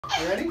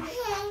You ready?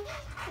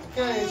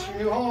 Okay, it's your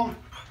new home.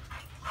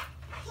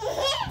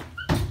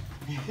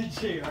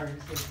 JR, you're so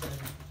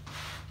excited.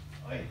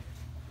 Oi.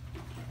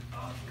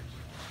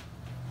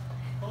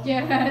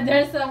 Yeah,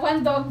 there's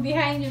one dog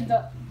behind you,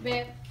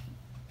 babe.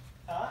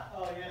 Huh?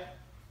 Oh, yeah.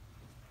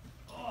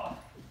 Oh,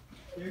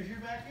 there's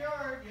your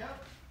backyard.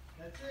 Yep,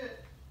 that's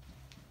it.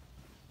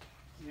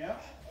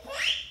 Yep.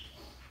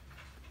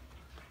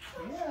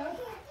 Yeah.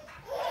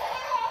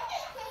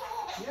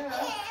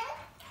 Yeah.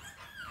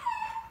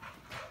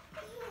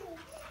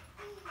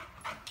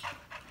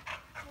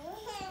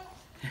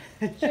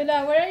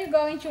 Chula, where are you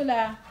going,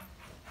 Chula?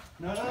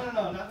 No,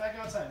 not back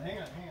outside. Hang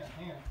on.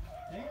 Hang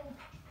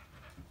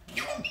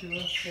on,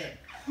 Chula.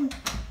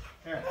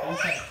 Here,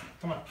 inside.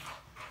 Come on.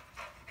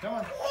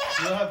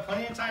 You'll have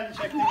plenty of time to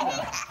check things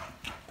out.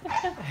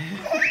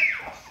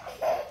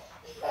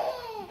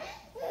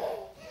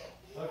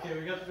 Okay,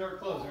 we got the door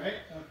closed, right?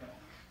 Okay.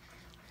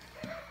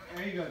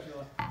 There you go,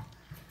 Chula.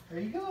 There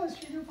you go.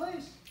 It's your new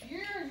place.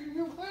 Here's your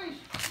new place.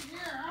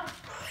 Yeah.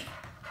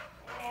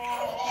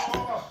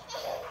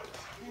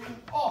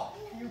 Oh,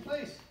 new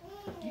place.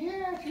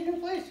 Yeah, it's your new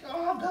place.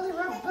 Oh, belly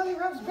rubs.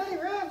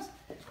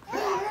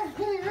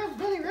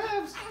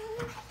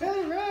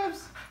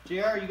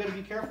 JR, you gotta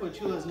be careful with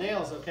Chula's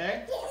nails,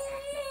 okay?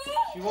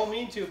 She won't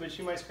mean to, but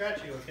she might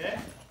scratch you, okay?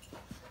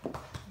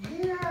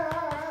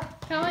 Yeah.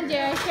 Come on,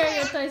 JR, share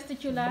your toys to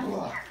Chula.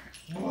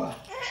 Yeah,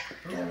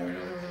 belly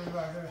rubs.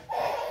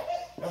 Yeah.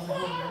 Oh my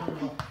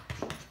God.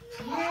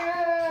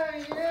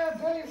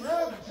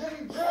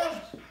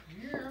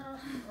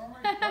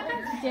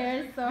 JR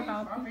is so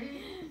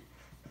happy.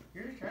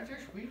 You're such a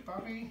sweet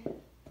puppy.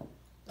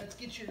 Let's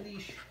get your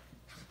leash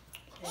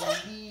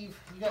and leave.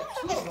 You got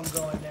two of them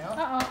going now.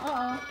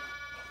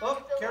 Oh,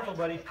 careful,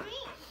 buddy.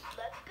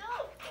 Let's go.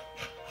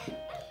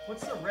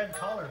 What's the red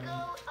collar mean?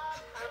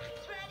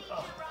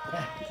 Oh,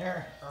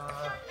 there.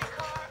 Oh,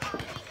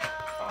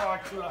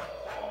 Chula.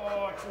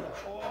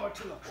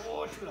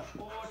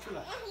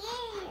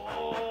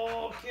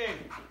 Okay.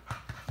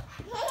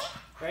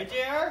 Right,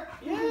 JR?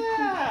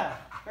 Yeah.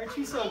 Aren't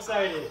you so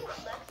excited?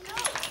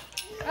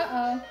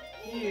 Yeah.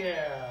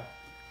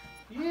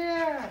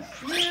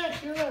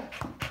 Chula.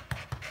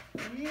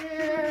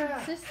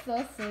 Yeah. She's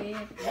so sweet.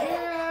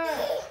 Yeah.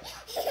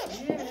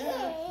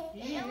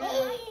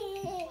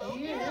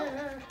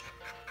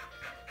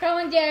 Come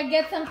on, JR,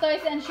 get some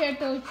toys and share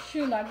to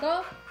Chula.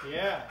 Go.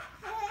 Yeah.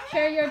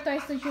 Share your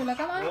toys to Chula.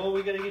 Come on. Oh,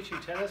 we gotta get you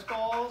tennis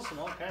balls and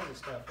all kinds of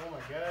stuff. Oh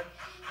my God.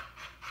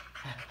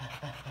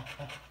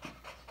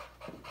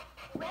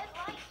 Red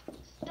light.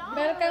 Stop.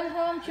 Welcome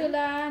home,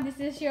 Chula. This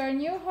is your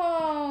new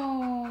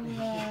home.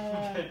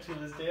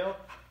 Chula's tail.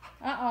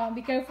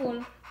 Be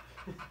careful.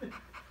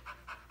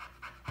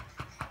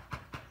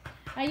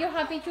 Are you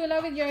happy,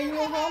 Chula, with your new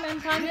home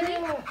and family?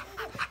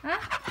 Huh?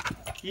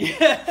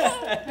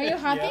 Yeah. Are you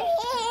happy? Yeah.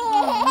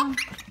 Oh.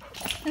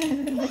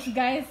 This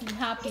guy is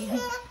happy.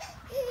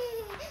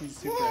 He's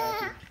super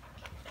happy.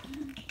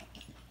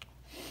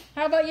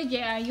 How about you,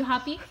 JR? Are you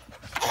happy?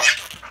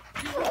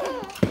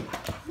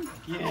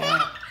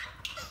 Yeah.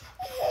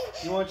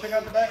 You want to check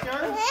out the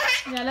backyard?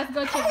 Yeah, let's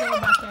go check the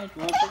backyard.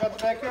 You want to check out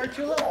the backyard,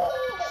 Chula?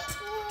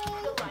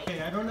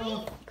 Okay, I don't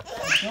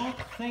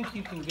think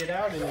you can get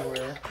out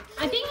anywhere.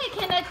 I think he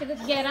cannot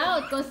get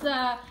out because,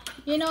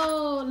 you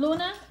know,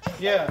 Luna?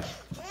 Yeah.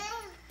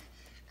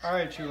 All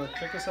right, Chula,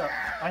 check us out.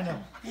 I know.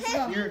 Let's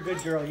go. You're a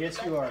good girl. Yes,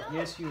 you are.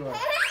 Yes, you are.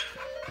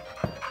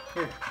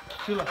 Here,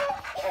 Chula.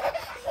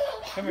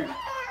 Come here.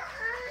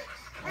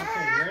 Okay, you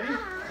ready?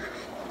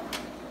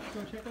 Let's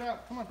go check it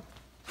out. Come on.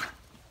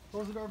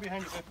 Close the door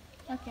behind you.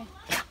 Okay.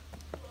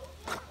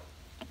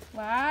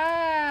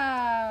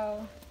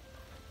 Wow.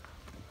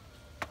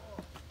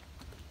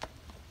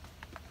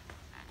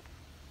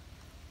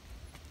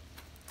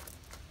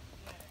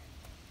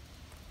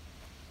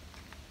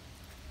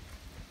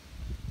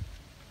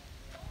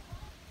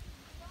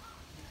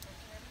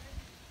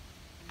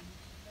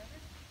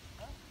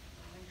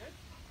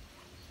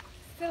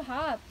 Still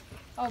hot.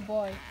 Oh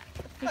boy.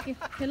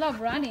 He love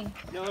running.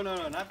 No,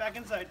 not back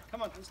inside.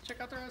 Come on, let's check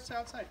out the rest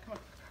outside. Come on.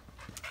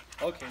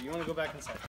 Okay, you want to go back inside.